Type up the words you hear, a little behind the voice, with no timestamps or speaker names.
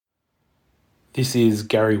This is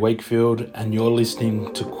Gary Wakefield, and you're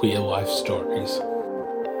listening to Queer Life Stories.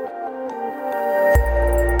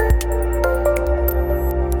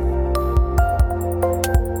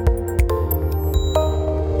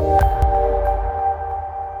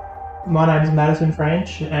 My name is Madison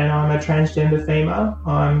French, and I'm a transgender female.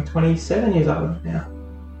 I'm 27 years old now.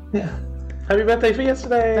 Yeah. Happy birthday for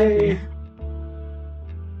yesterday! Thank you.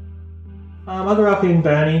 I grew up in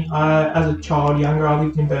Burnie. As a child, younger, I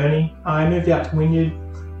lived in Burnie. I moved out to Wynyard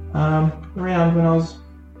around when I was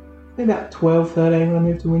about 12, 13 when I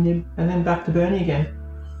moved to Wynyard, and then back to Burnie again.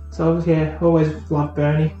 So I was, always loved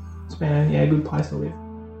Burnie. It's been a good place to live.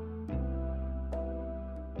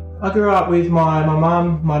 I grew up with my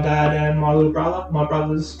mum, my dad, and my little brother. My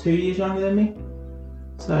brother's 2 years younger than me.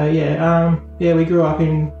 So we grew up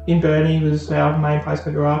in Burnie. Was our main place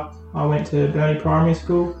I grew up. I went to Burnie Primary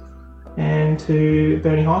School and to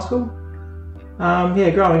Burnie High School.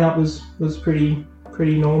 Growing up was pretty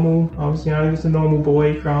normal. I was just a normal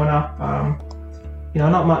boy growing up.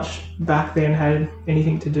 Not much back then had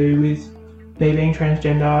anything to do with me being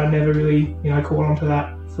transgender. I never really caught onto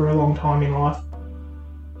that for a long time in life.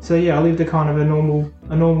 So I lived a kind of a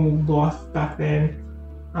normal life back then,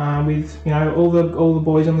 with all the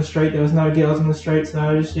boys on the street. There was no girls on the street, so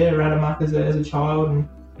I just ran amok as a child. And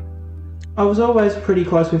I was always pretty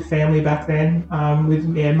close with family back then, with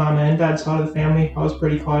mum and dad's side of the family. I was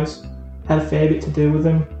pretty close, had a fair bit to do with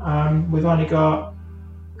them. We've only got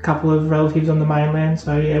a couple of relatives on the mainland,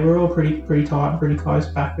 so we're all pretty tight and pretty close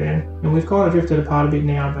back then. And we've kind of drifted apart a bit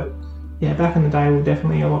now, but back in the day we were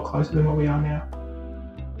definitely a lot closer than what we are now.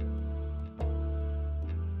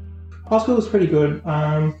 High school was pretty good.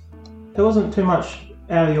 There wasn't too much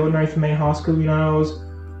out of the ordinary for me in high school.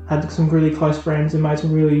 I had some really close friends and made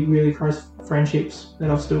some really, really close friendships that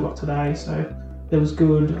I've still got today. So it was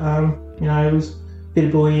good. It was a bit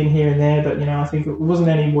of bullying here and there, but I think it wasn't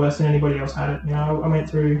any worse than anybody else had it. I went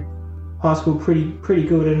through high school pretty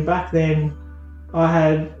good, and back then I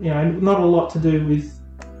had not a lot to do with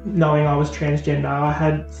knowing I was transgender. I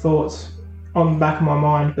had thoughts on the back of my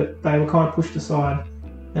mind, but they were kind of pushed aside.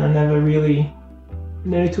 And I never really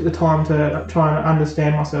took the time to try and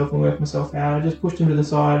understand myself and work myself out. I just pushed them to the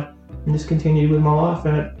side and just continued with my life.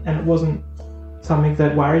 And it wasn't something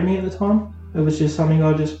that worried me at the time. It was just something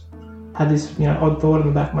I just had this odd thought in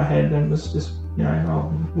the back of my head, and it was just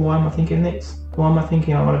why am I thinking this? Why am I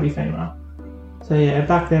thinking I want to be female? So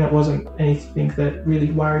back then it wasn't anything that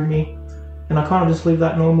really worried me, and I kind of just lived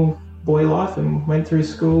that normal boy life and went through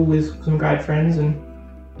school with some great friends, and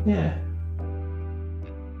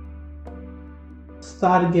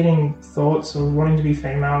started getting thoughts of wanting to be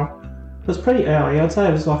female. It was pretty early. I'd say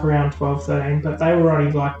it was like around 12, 13, but they were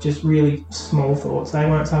only like just really small thoughts. They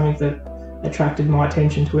weren't something that attracted my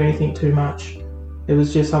attention to anything too much. It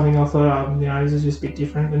was just something I thought, this is just a bit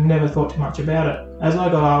different, and never thought too much about it. As I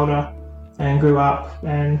got older and grew up,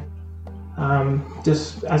 and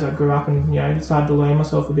just as I grew up and started to learn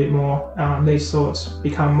myself a bit more, these thoughts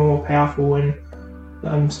become more powerful,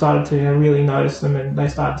 and started to really notice them, and they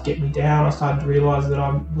started to get me down. I started to realise that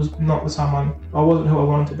I was not I wasn't who I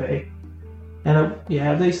wanted to be. And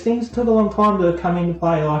these things took a long time to come into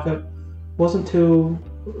play. Like, it wasn't till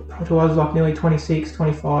I was like nearly 26,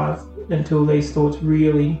 25 until these thoughts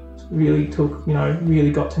really took,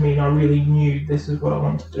 really got to me, and I really knew this is what I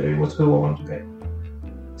wanted to do, what's who I wanted to be.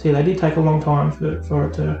 So they did take a long time for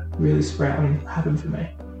it to really sprout and happen for me.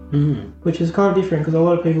 Which is kind of different, because a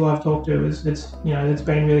lot of people I've talked to it's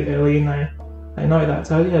been really early, and they know that.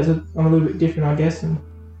 So I'm a little bit different, I guess, and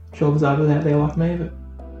I'm sure there's others out there like me. But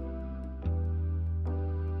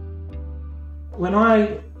when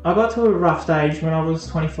I got to a rough stage when I was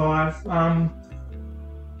 25,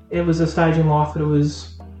 it was a stage in life that it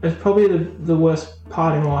was probably the worst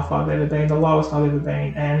part in life I've ever been, the lowest I've ever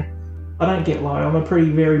been. And I don't get low. I'm a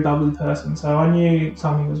very bubbly person, so I knew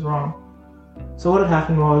something was wrong. So what had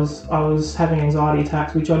happened was I was having anxiety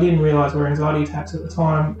attacks, which I didn't realise were anxiety attacks at the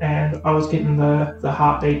time, and I was getting the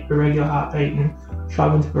heartbeat, irregular heartbeat, and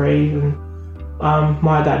struggling to breathe. And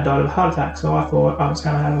my dad died of a heart attack, so I thought I was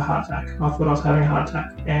going to have a heart attack. I thought I was having a heart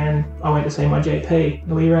attack, and I went to see my GP.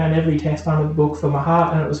 We ran every test under the book for my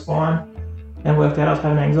heart, and it was fine, and worked out I was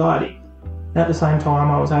having anxiety. And at the same time,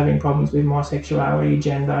 I was having problems with my sexuality,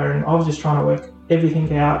 gender, and I was just trying to work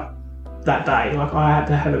everything out that day. Like, I had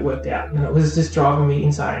to have it worked out, and it was just driving me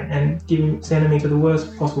insane and sending me to the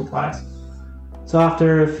worst possible place. So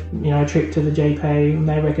after a trip to the GP,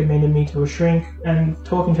 they recommended me to a shrink, and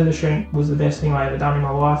talking to the shrink was the best thing I ever done in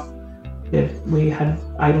my life. We had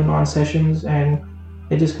 8 or 9 sessions, and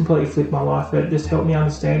it just completely flipped my life. It just helped me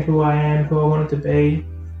understand who I am, who I wanted to be,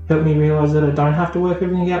 helped me realise that I don't have to work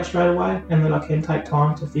everything out straight away and that I can take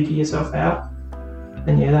time to figure yourself out.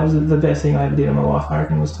 And yeah, that was the best thing I ever did in my life, I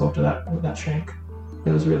reckon, was talk to that shrink.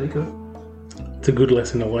 It was really good. It's a good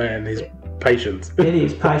lesson to learn, is patience. It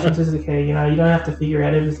is. Patience is the key. You don't have to figure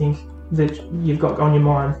out everything that you've got on your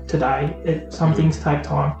mind today. Some things take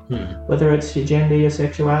time. Whether it's your gender, your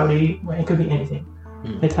sexuality, it could be anything.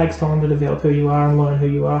 It takes time to develop who you are and learn who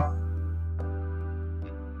you are.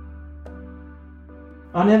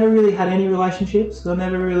 I never really had any relationships. I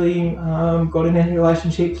never really got in any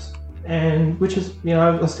relationships, and which is,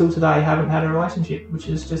 I still today haven't had a relationship, which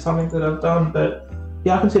is just something that I've done. But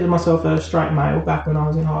yeah, I consider myself a straight male back when I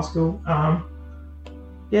was in high school.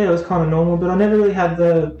 Yeah, it was kind of normal, but I never really had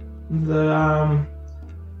to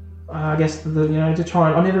try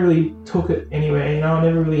and, I never really took it anywhere. I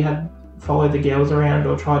never really had followed the girls around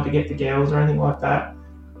or tried to get the girls or anything like that.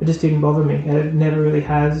 It just didn't bother me. It never really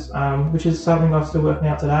has, which is something I'm still working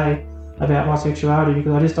out today about my sexuality,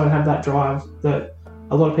 because I just don't have that drive that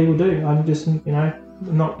a lot of people do. I'm just,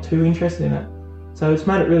 not too interested in it. So it's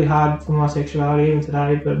made it really hard for my sexuality even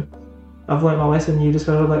today, but I've learnt my lesson. You just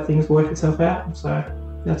got to let things work itself out. So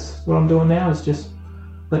that's what I'm doing now, is just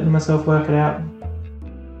letting myself work it out.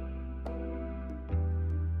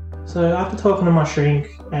 So after talking to my shrink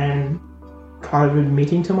and kind of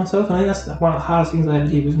admitting to myself, I think that's one of the hardest things I ever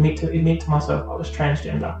did, was admit to myself I was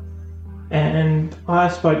transgender. And I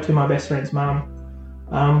spoke to my best friend's mum.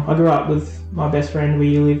 I grew up with my best friend.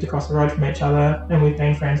 We lived across the road from each other, and we've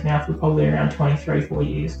been friends now for probably around 23-4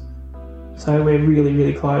 years. So we're really,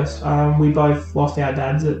 really close. We both lost our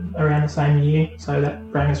dads at around the same year, so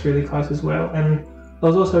that brought us really close as well. And I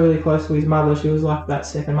was also really close to his mother. She was like that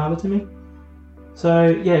second mother to me. So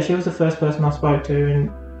yeah, she was the first person I spoke to,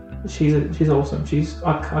 and she's awesome.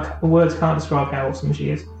 Words can't describe how awesome she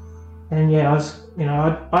is. And yeah,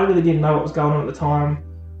 I really didn't know what was going on at the time.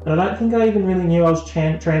 And I don't think I even really knew I was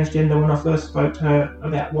transgender when I first spoke to her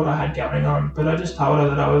about what I had going on. But I just told her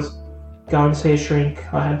that I was going to see a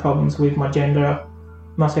shrink. I had problems with my gender,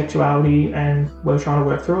 my sexuality, and we were trying to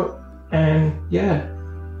work through it. And yeah,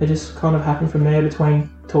 it just kind of happened from there, between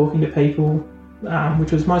talking to people,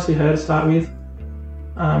 which was mostly her to start with.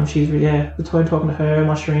 Between talking to her and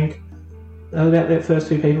my shrink, about the first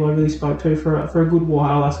two people I really spoke to for a good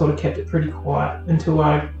while. I sort of kept it pretty quiet until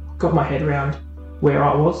I got my head around where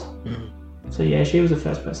I was. So yeah, she was the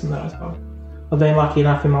first person that I told. I've been lucky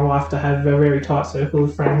enough in my life to have a very tight circle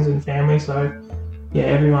of friends and family, so yeah,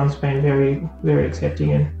 everyone's been very, very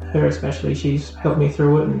accepting, and her especially, she's helped me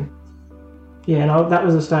through it. And yeah, and that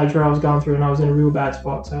was a stage where I was going through and I was in a real bad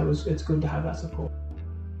spot, so it's good to have that support.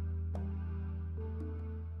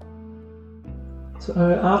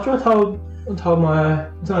 So after I told my,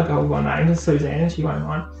 I'm not going to my name, Suzanne, she won't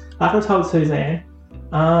mind. After I told Suzanne,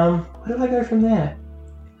 where did I go from there?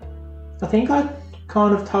 I think I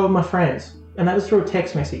kind of told my friends, and that was through a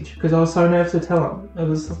text message, because I was so nervous to tell them. It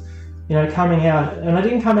was, coming out, and I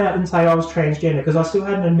didn't come out and say I was transgender, because I still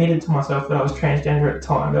hadn't admitted to myself that I was transgender at the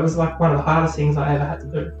time. That was like one of the hardest things I ever had to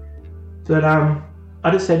do. But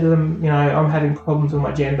I just said to them, I'm having problems with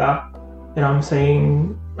my gender, and I'm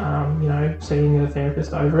seeing a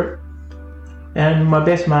therapist over it. And my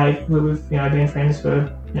best mate, we've been friends for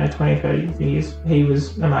 20-30 years. He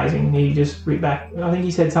was amazing. He just ripped back. I think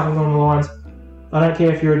he said something along the lines, "I don't care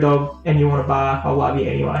if you're a dog and you want to bark, I'll love you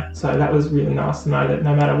anyway." So that was really nice to know that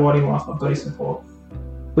no matter what in life, I've got his support,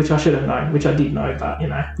 which I should have known, which I did know, but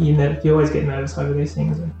you always get nervous over these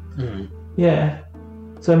things. And yeah,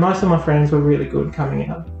 so most of my friends were really good coming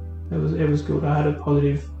out. It was good. I had a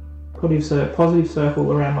positive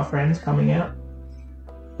circle around my friends coming out.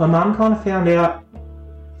 My mum kind of found out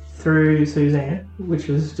through Suzanne, which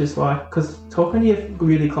was just like, because talking to your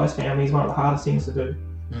really close family is one of the hardest things to do.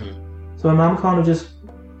 So my mum kind of just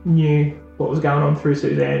knew what was going on through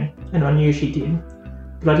Suzanne, and I knew she did.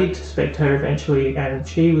 But I did speak to her eventually, and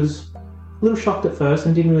she was a little shocked at first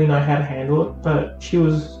and didn't really know how to handle it, but she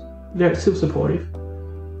was still supportive.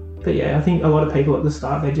 But yeah, I think a lot of people at the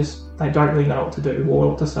start, they don't really know what to do or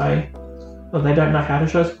what to say, or they don't know how to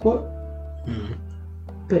show support.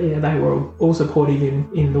 But yeah, they were all supportive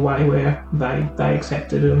in the way where they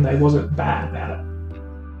accepted it and they wasn't bad about it.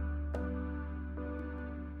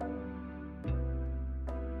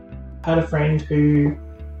 I had a friend who,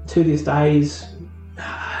 to this day,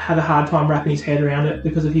 had a hard time wrapping his head around it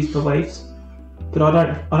because of his beliefs. But I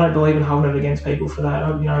don't believe in holding it against people for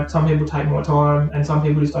that. Some people take more time, and some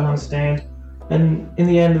people just don't understand. And in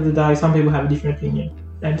the end of the day, some people have a different opinion,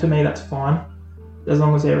 and to me, that's fine, as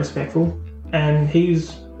long as they're respectful. And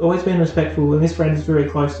he's always been respectful, and this friend is very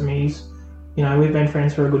close to me. We've been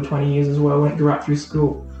friends for a good 20 years as well. Grew up through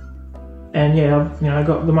school, And yeah, I've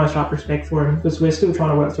got the most up respect for him because we're still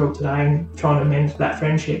trying to work through it today and trying to amend that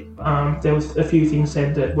friendship. There was a few things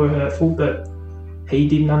said that were hurtful, but he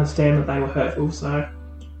didn't understand that they were hurtful. So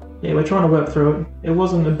yeah, we're trying to work through it. It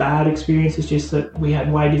wasn't a bad experience, it's just that we had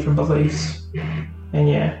way different beliefs. And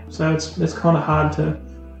yeah, so it's kind of hard to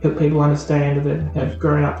help people understand that have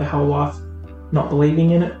grown up their whole life not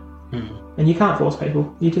believing in it. And you can't force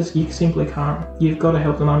people. You simply can't. You've got to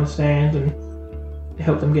help them understand and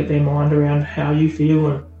help them get their mind around how you feel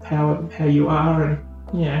and how you are, and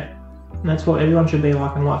yeah, and that's what everyone should be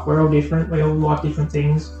like in life. We're all different. We all like different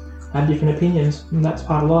things, have different opinions, and that's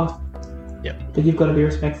part of life. Yeah. But you've got to be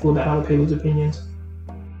respectful about other people's opinions.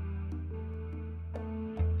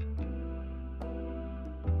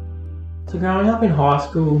 So growing up in high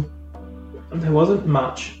school, there wasn't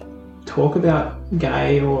much talk about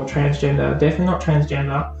gay or transgender. Definitely not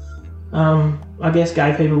transgender. I guess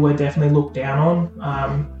gay people were definitely looked down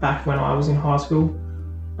on back when I was in high school.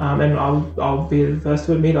 And I'll be the first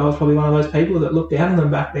to admit I was probably one of those people that looked down on them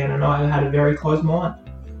back then, and I had a very closed mind.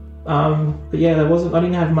 But yeah, I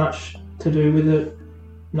didn't have much to do with it.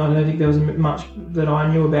 And I don't think there was much that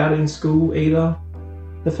I knew about it in school either.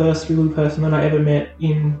 The first real person that I ever met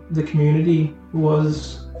in the community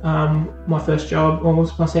was my first job, or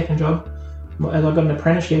was my second job, as I got an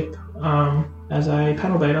apprenticeship as a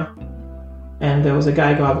panel beater. And there was a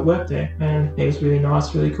gay guy that worked there, and he was really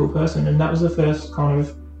nice, really cool person. And that was the first kind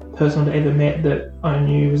of person I'd ever met that I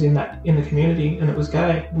knew was in the community, and it was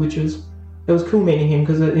gay, it was cool meeting him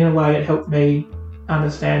because in a way it helped me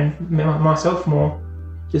understand myself more,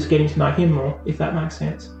 just getting to know him more, if that makes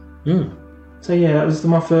sense. So yeah, that was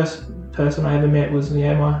my first person I ever met was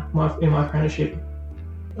in my apprenticeship.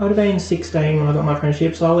 I would have been 16 when I got my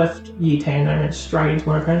apprenticeship, so I left year 10 and went straight into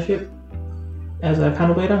my apprenticeship as a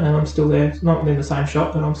panel beater, and I'm still there. Not in the same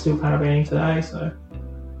shop, but I'm still panel beating today. So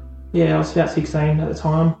yeah, I was about 16 at the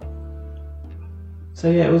time. So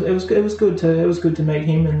yeah, it was good to meet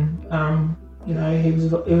him, and he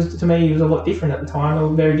was to me he was a lot different at the time. A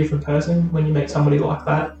very different person when you meet somebody like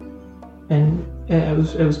that, and yeah, it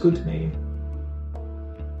was good to meet him.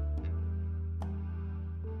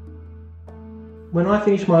 When I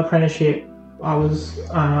finished my apprenticeship, I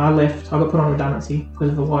left. I got put on redundancy because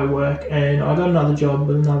of the low work, and I got another job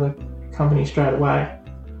with another company straight away.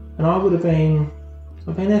 And I've been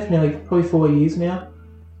there for probably 4 years now,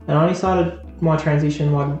 and I only started my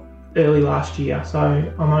transition like early last year, so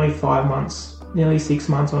I'm only 5 months, nearly 6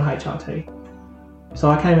 months on HRT.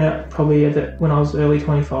 So I came out probably when I was early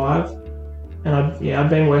 25, and I'd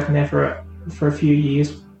been working there for a few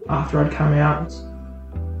years after I'd come out.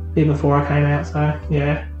 Before I came out, so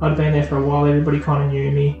yeah, I'd been there for a while. Everybody kind of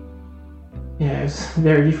knew me. Yeah, it was a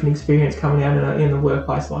very different experience coming out in the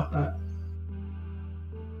workplace like that.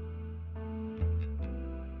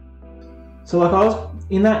 So like I was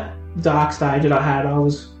in that dark stage that I had. I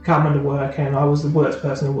was coming to work and I was the worst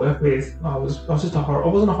person to work with. I wasn't a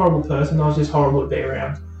horrible person. I was just horrible to be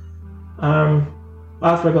around.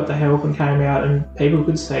 After I got the help and came out, and people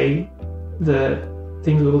could see the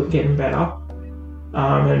things were getting better.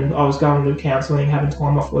 And I was going to counselling, having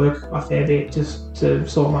time off work a fair bit just to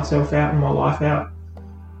sort myself out and my life out.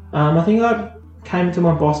 I think I came to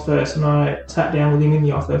my boss first and I sat down with him in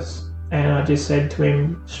the office and I just said to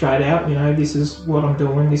him straight out, this is what I'm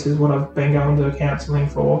doing, this is what I've been going to counselling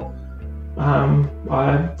for.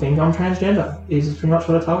 I think I'm transgender, is pretty much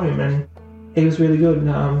what I told him, and he was really good.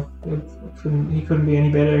 He couldn't be any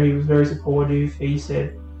better. He was very supportive. He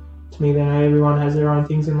said to me that everyone has their own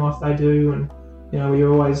things in life they do, and we're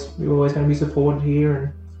always going to be supported here,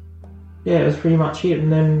 and yeah, it was pretty much it.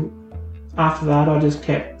 And then after that, I just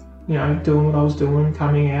kept, doing what I was doing,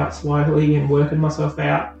 coming out slowly and working myself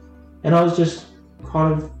out. And I was just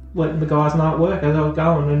kind of letting the guys know at work as I was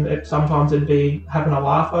going, and sometimes it'd be having a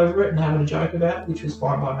laugh over it and having a joke about it, which was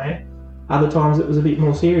fine by me. Other times it was a bit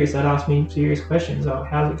more serious. They'd ask me serious questions, like,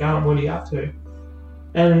 how's it going, what are you up to?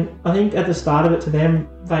 And I think at the start of it, to them,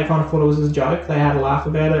 they kind of thought it was a joke. They had a laugh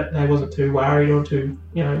about it. They wasn't too worried or too,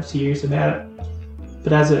 serious about it.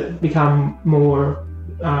 But as it became more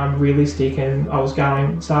realistic and I was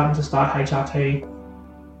starting to start HRT,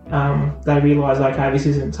 they realised, okay, this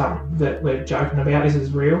isn't something that we're joking about. This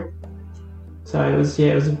is real. So it was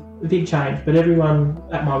a big change. But everyone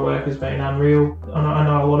at my work has been unreal. I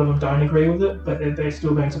know a lot of them don't agree with it, but they're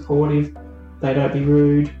still being supportive. They don't be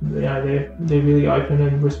rude, they're really open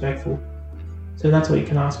and respectful. So that's what you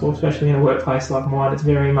can ask for, especially in a workplace like mine. It's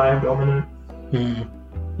very male dominant.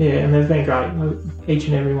 Yeah, and they've been great, each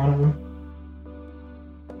and every one of them.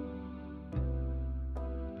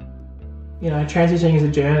 Transitioning is a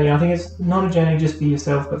journey. I think it's not a journey just for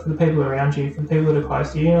yourself, but for the people around you, for the people that are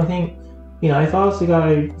close to you. And I think if I was to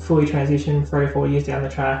go fully transition 3 or 4 years down the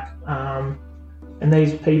track, and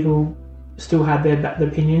these people still had their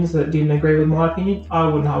opinions that didn't agree with my opinion, I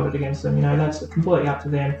wouldn't hold it against them. That's completely up to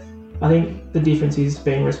them. I think the difference is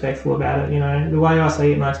being respectful about it. The way I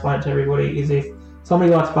see it and I explain it to everybody is, if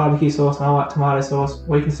somebody likes barbecue sauce and I like tomato sauce,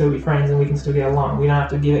 we can still be friends and we can still get along. We don't have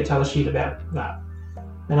to give each other shit about that.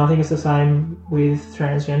 And I think it's the same with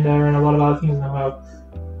transgender and a lot of other things in the world.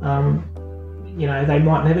 They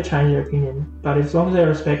might never change their opinion, but as long as they're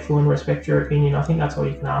respectful and respect your opinion, I think that's all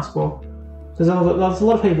you can ask for. There's a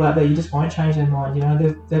lot of people out there, you just won't change their mind.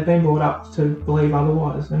 They've been brought up to believe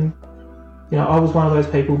otherwise. And I was one of those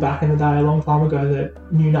people back in the day, a long time ago,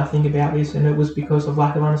 that knew nothing about this, and it was because of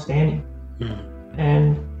lack of understanding.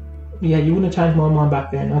 And you wouldn't have changed my mind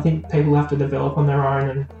back then. I think people have to develop on their own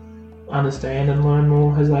and understand and learn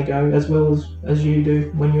more as they go, as well as you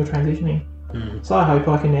do when you're transitioning. So I hope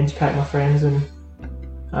I can educate my friends, and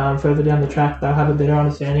further down the track they'll have a better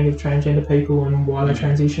understanding of transgender people and why they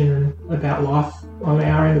transition and about life on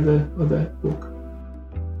our end of the book.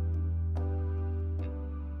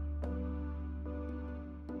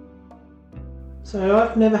 So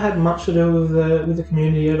I've never had much to do with the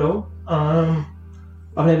community at all.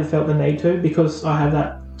 I've never felt the need to, because I have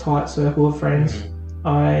that tight circle of friends.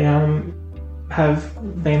 I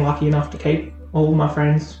have been lucky enough to keep all my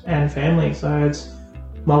friends and family, so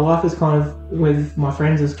my life is kind of, with my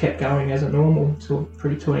friends, has kept going as a normal to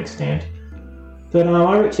an extent. But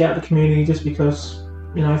I reached out to the community just because,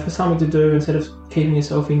 for something to do instead of keeping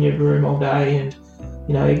yourself in your room all day, and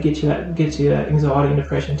it gets you that anxiety and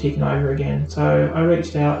depression ticking over again. So I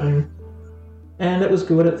reached out, and it was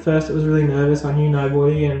good. At first it was really nervous. I knew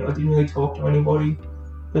nobody and I didn't really talk to anybody.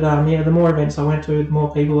 But the more events I went to, the more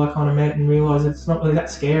people I kind of met, and realised it's not really that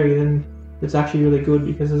scary, and it's actually really good,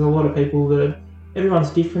 because there's a lot of people that everyone's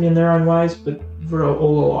different in their own ways, but we're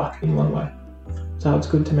all alike in one way. So it's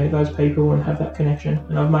good to meet those people and have that connection.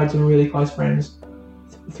 And I've made some really close friends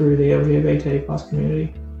through the LGBT plus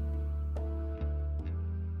community.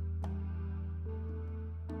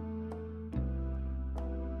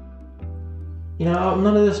 I'm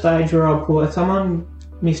not at the stage where I'll pull, if someone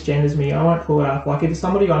misgenders me, I won't pull it up. Like, if it's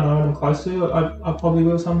somebody I know and I'm close to, I probably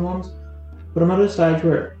will sometimes. But I'm not at a stage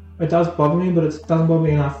where it does bother me, but it doesn't bother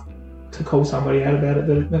me enough to call somebody out about it.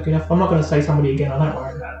 I'm not going to say somebody again, I don't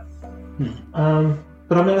worry about it.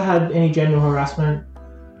 But I've never had any general harassment.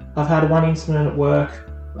 I've had one incident at work,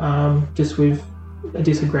 just with a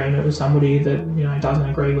disagreement with somebody that doesn't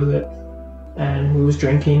agree with it, and we was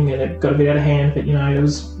drinking and it got a bit out of hand, but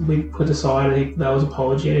we put aside, that was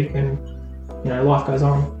apologetic, and life goes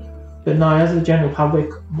on. But no, as a general public,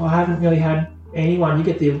 I haven't really had anyone. You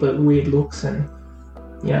get the weird looks and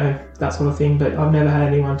that sort of thing, but I've never had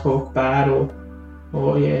anyone talk bad or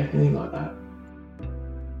anything like that.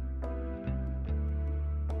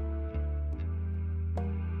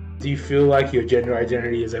 Do you feel like your gender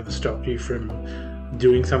identity has ever stopped you from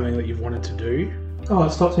doing something that you've wanted to do? Oh,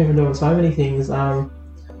 it stops me from doing so many things. There's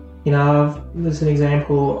an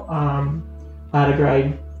example. I had a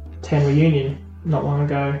grade 10 reunion not long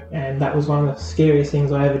ago, and that was one of the scariest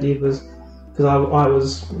things I ever did, was because I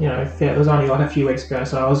was, it was only like a few weeks ago,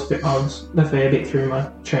 so I was a fair bit through my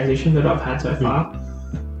transition that I've had so far.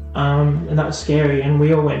 And that was scary, and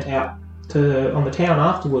we all went out on the town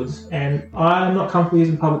afterwards, and I'm not comfortable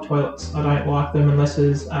using public toilets. I don't like them unless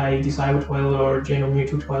there's a disabled toilet or a general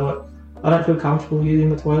neutral toilet. I don't feel comfortable using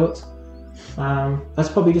the toilets. That's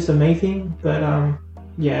probably just a me thing, but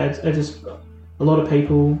it's just a lot of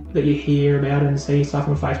people that you hear about and see stuff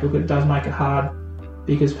on Facebook, it does make it hard,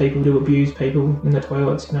 because people do abuse people in the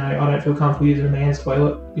toilets. I don't feel comfortable using a man's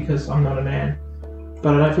toilet because I'm not a man,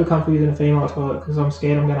 but I don't feel comfortable using a female toilet because I'm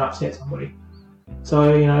scared I'm going to upset somebody.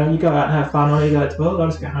 So, you go out and have fun, I go to the toilet, I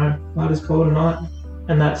just go home, I just call it a night.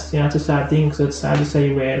 And that's, it's a sad thing, because it's sad to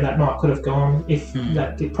see where that night could have gone if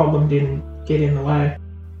that problem didn't get in the way.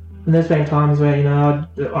 And there's been times where,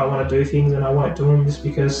 I want to do things and I won't do them just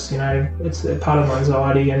because, it's a part of my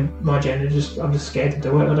anxiety and my gender, I'm just scared to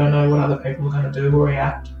do it. I don't know what other people are going to do or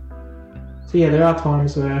react. So yeah, there are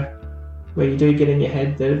times where you do get in your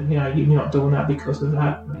head that, you're not doing that because of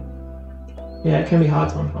that. But yeah, it can be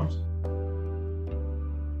hard sometimes.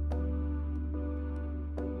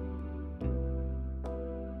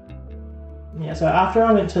 Yeah, so after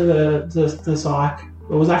I went to the psych,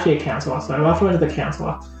 it was actually a counsellor, so after I went to the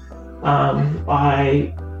counsellor,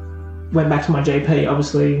 I went back to my GP,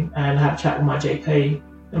 obviously, and had a chat with my GP,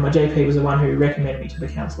 and my GP was the one who recommended me to the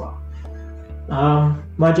counsellor. I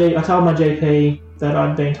told my GP that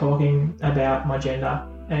I'd been talking about my gender,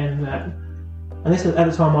 and that And this at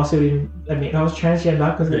the time I still didn't admit I was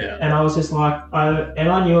transgender, and I was just like,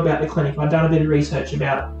 I knew about the clinic. I'd done a bit of research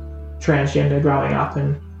about transgender growing up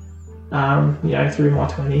and through my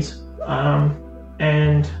 20s,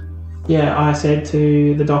 and I said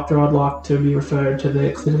to the doctor I'd like to be referred to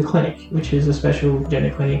the clinic, which is a special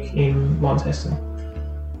gender clinic in Launceston.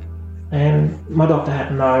 And my doctor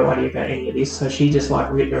had no idea about any of this, so she just like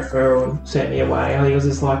wrote the referral and sent me away. I think it was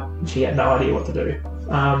just like she had no idea what to do.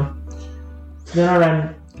 So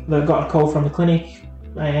then I got a call from the clinic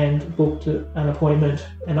and booked an appointment.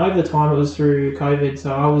 And over the time it was through COVID,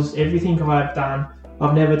 so everything I've done,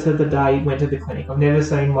 I've never to the day went to the clinic. I've never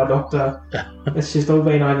seen my doctor. It's just all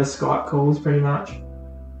been over Skype calls pretty much.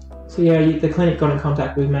 So the clinic got in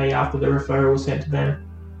contact with me after the referral was sent to them,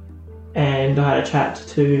 and I had a chat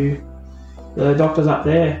to the doctors up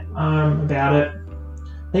there about it.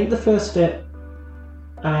 I think the first step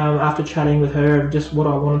after chatting with her of just what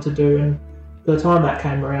I wanted to do, and by the time that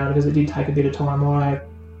came around, because it did take a bit of time,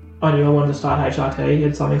 I knew I wanted to start HRT.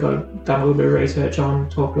 It's something I'd done a little bit of research on,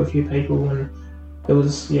 talked to a few people, and it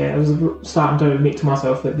was starting to admit to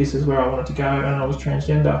myself that this is where I wanted to go, and I was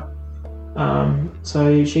transgender.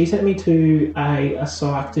 So she sent me to a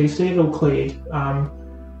psych to see it all cleared.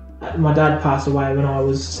 My dad passed away when I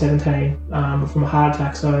was 17 from a heart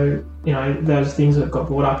attack, so those things that got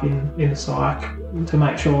brought up in the psych to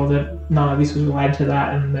make sure that none of this was related to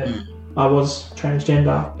that, and that I was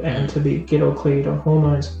transgender, and to get all cleared on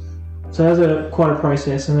hormones. So that was quite a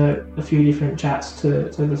process, and a few different chats to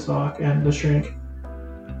the psych and the shrink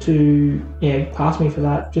to pass me for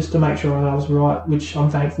that, just to make sure that I was right, which I'm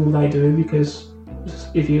thankful they do, because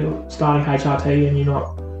if you're starting HRT and you're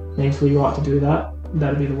not mentally right to do that,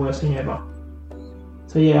 that'd be the worst thing ever.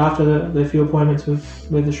 So after the few appointments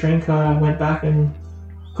with the shrink, I went back and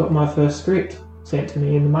got my first script sent to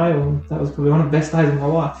me in the mail, and that was probably one of the best days of my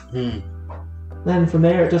life. Then from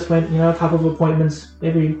there it just went, a couple of appointments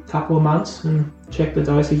every couple of months, and check the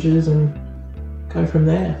dosages and go from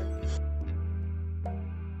there.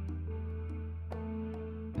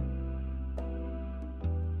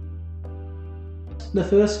 The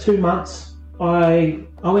first 2 months, I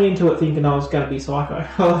went into it thinking I was going to be psycho.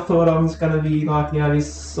 I thought I was going to be like,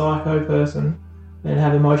 this psycho person and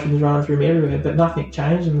have emotions running through me everywhere, but nothing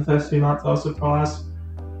changed in the first 2 months. I was surprised.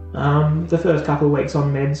 The first couple of weeks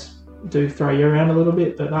on meds do throw you around a little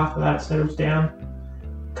bit, but after that it settles down.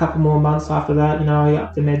 A couple more months after that, I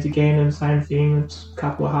up the meds again, and same thing. It's a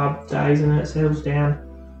couple of hard days and then it settles down.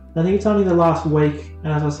 I think it's only the last week,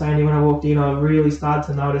 and as I was saying to you when I walked in, I really started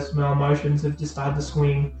to notice my emotions have just started to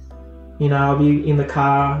swing. I'll be in the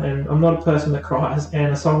car, and I'm not a person that cries,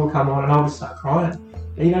 and a song will come on and I'll just start crying,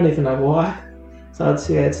 and you don't even know why. So it's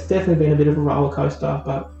definitely been a bit of a roller coaster,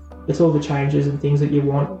 but it's all the changes and things that you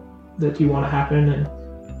want to happen, and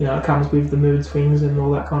it comes with the mood swings and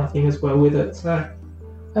all that kind of thing as well with it. So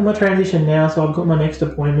I'm my transition now, so I've got my next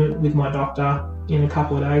appointment with my doctor in a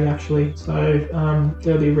couple of days actually. So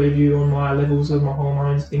there'll be a review on my levels of my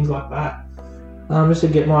hormones, things like that, just to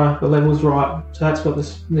get the levels right. So that's what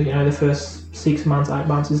the first 6 months, 8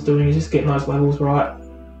 months is doing, is just getting those levels right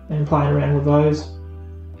and playing around with those.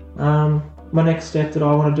 My next step that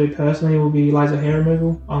I want to do personally will be laser hair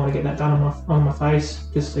removal. I want to get that done on my face,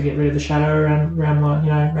 just to get rid of the shadow around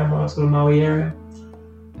my sort of mowy area.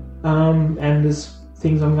 And there's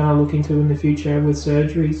things I'm going to look into in the future with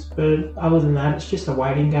surgeries, but other than that, it's just a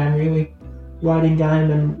waiting game really. Waiting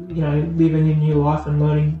game, and living your new life and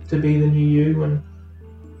learning to be the new you, and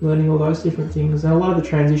learning all those different things. And a lot of the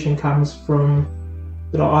transition comes from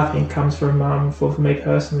for me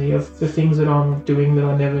personally, of the things that I'm doing that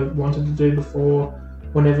I never wanted to do before,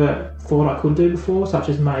 or never thought I could do before, such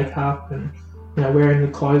as makeup and wearing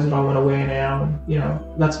the clothes that I want to wear now,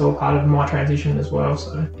 and that's all part of my transition as well.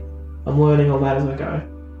 So I'm learning all that as I go.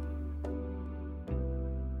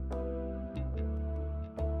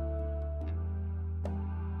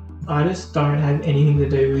 I just don't have anything to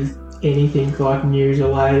do with anything like news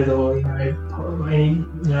related, or I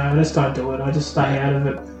just don't do it. I just stay out of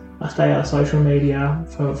it. I stay out of social media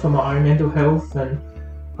for my own mental health, and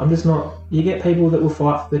I'm just not. You get people that will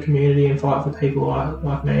fight for the community and fight for people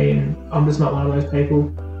like me, and I'm just not one of those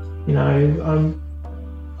people.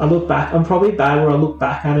 I look back. I'm probably bad where I look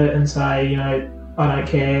back at it and say, I don't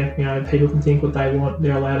care. People can think what they want.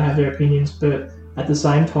 They're allowed to have their opinions, but at the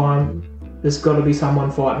same time, there's got to be someone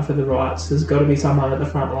fighting for the rights. There's got to be someone at the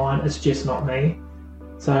front line. It's just not me.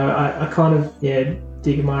 So I kind of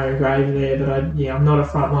dig in my own grave there. But I'm not a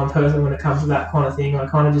frontline person when it comes to that kind of thing. I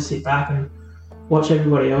kind of just sit back and watch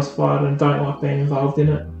everybody else fight, and don't like being involved in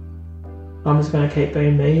it. I'm just going to keep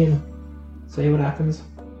being me and see what happens.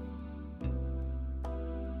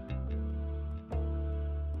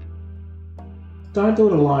 don't do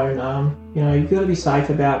it alone. You've got to be safe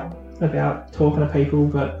about talking to people,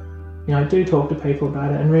 but do talk to people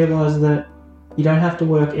about it and realise that you don't have to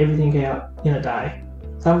work everything out in a day.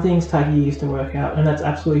 Some things take years to work out, and that's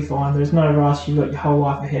absolutely fine. There's no rush. You've got your whole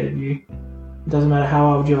life ahead of you. It doesn't matter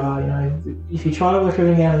how old you are. If you try to work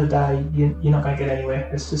everything out in a day, you're not going to get anywhere.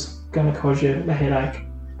 It's just going to cause you a headache.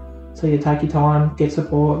 So you take your time, get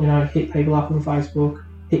support. Hit people up on Facebook.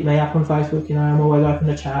 Hit me up on Facebook. I'm always open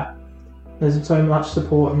to chat. There's so much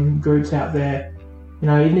support and groups out there.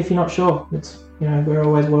 Even if you're not sure, we're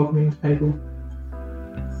always welcoming to people.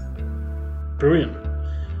 Brilliant.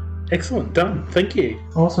 Excellent. Done. Thank you.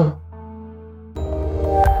 Awesome.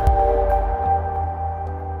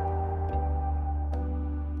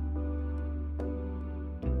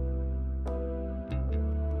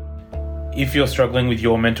 If you're struggling with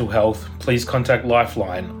your mental health, please contact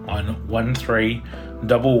Lifeline on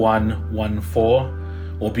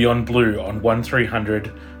 131114 or Beyond Blue on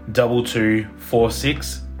 1300 22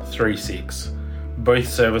 4636. Both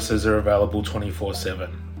services are available 24/7.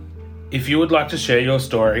 If you would like to share your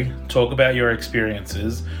story, talk about your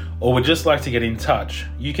experiences, or would just like to get in touch,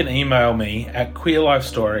 you can email me at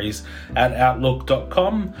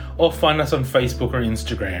queerlifestories@outlook.com or find us on Facebook or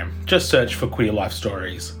Instagram. Just search for Queer Life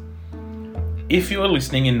Stories. If you are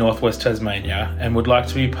listening in Northwest Tasmania and would like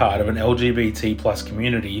to be part of an LGBT+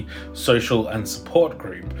 community, social and support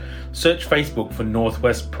group, search Facebook for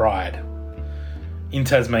Northwest Pride. In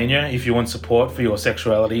Tasmania, if you want support for your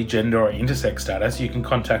sexuality, gender or intersex status, you can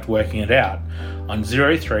contact Working It Out on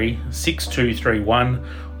 03 6231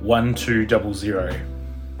 1200.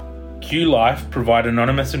 Q Life provide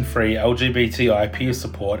anonymous and free LGBTI peer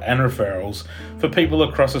support and referrals for people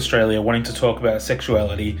across Australia wanting to talk about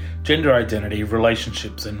sexuality, gender identity,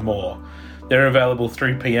 relationships and more. They're available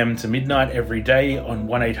 3 p.m. to midnight every day on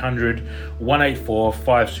 1800 184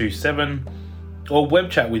 527 or web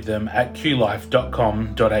chat with them at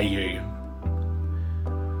qlife.com.au.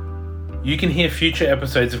 You can hear future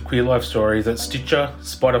episodes of Queer Life Stories at Stitcher,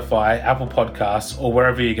 Spotify, Apple Podcasts or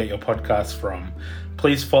wherever you get your podcasts from.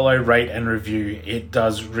 Please follow, rate and review. It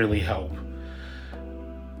does really help.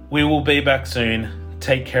 We will be back soon.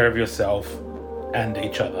 Take care of yourself and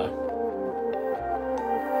each other.